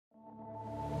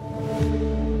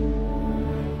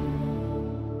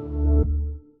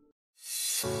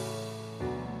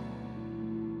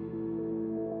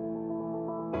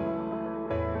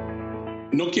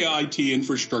Nokia IT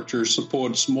infrastructure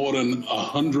supports more than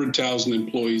 100,000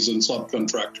 employees and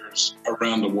subcontractors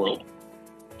around the world,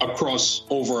 across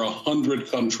over 100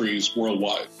 countries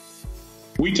worldwide.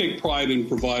 We take pride in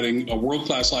providing a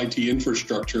world-class IT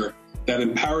infrastructure that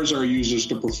empowers our users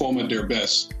to perform at their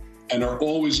best and are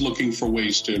always looking for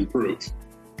ways to improve.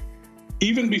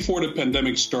 Even before the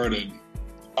pandemic started,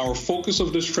 our focus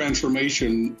of this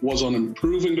transformation was on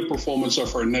improving the performance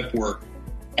of our network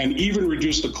and even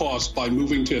reduce the cost by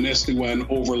moving to an SD-WAN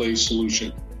overlay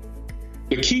solution.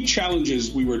 The key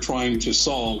challenges we were trying to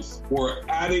solve were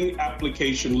adding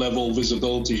application-level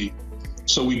visibility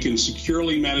so we can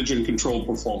securely manage and control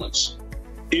performance,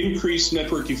 increase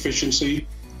network efficiency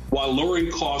while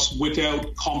lowering costs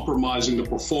without compromising the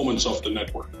performance of the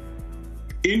network,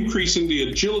 increasing the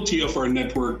agility of our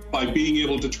network by being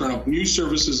able to turn up new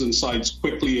services and sites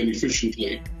quickly and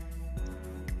efficiently,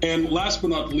 and last but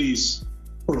not least,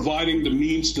 providing the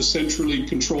means to centrally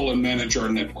control and manage our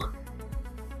network.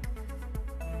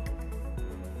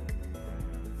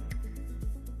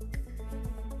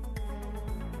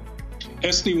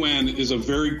 SD-WAN is a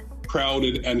very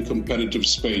crowded and competitive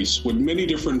space with many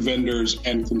different vendors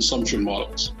and consumption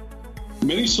models.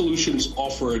 Many solutions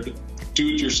offered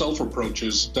do-it-yourself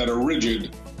approaches that are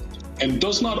rigid and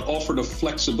does not offer the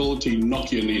flexibility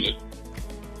Nokia needed.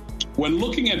 When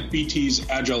looking at BT's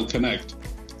Agile Connect,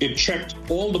 it checked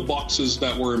all the boxes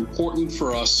that were important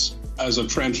for us as a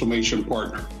transformation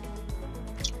partner.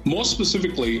 More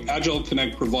specifically, Agile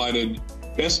Connect provided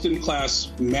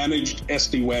best-in-class managed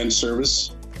SD-WAN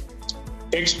service,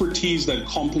 expertise that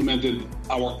complemented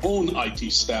our own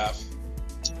IT staff,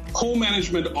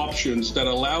 co-management options that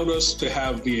allowed us to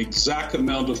have the exact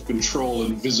amount of control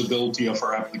and visibility of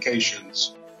our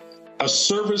applications, a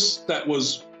service that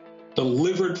was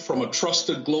delivered from a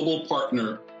trusted global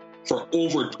partner for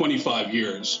over 25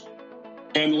 years,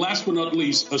 and last but not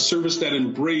least, a service that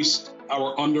embraced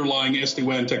our underlying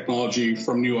SD-WAN technology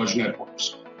from New Age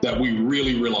Networks that we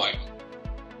really rely on.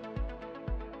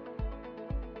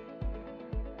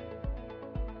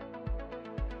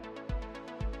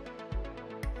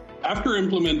 After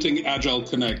implementing Agile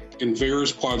Connect in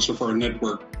various parts of our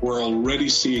network, we're already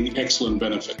seeing excellent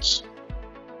benefits.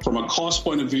 From a cost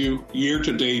point of view, year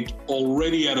to date,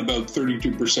 already at about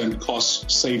 32%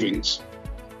 cost savings.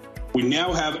 We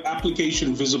now have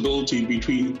application visibility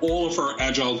between all of our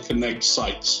Agile Connect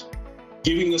sites,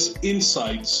 giving us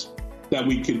insights that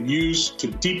we could use to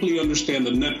deeply understand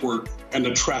the network and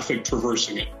the traffic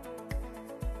traversing it.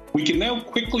 We can now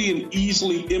quickly and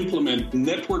easily implement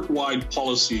network-wide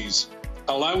policies,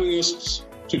 allowing us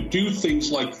to do things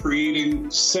like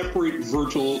creating separate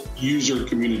virtual user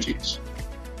communities.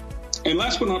 And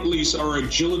last but not least, our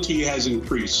agility has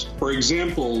increased. For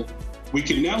example, we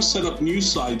can now set up new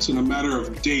sites in a matter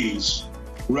of days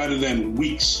rather than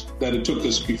weeks that it took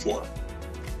us before.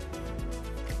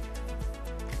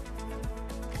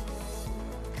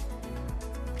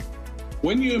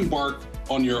 When you embark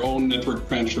on your own network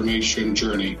transformation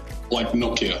journey, like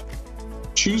Nokia,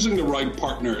 choosing the right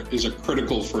partner is a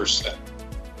critical first step.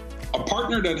 A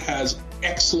partner that has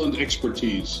excellent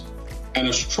expertise and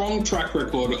a strong track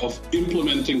record of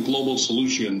implementing global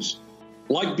solutions,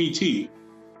 like BT,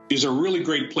 is a really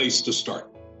great place to start.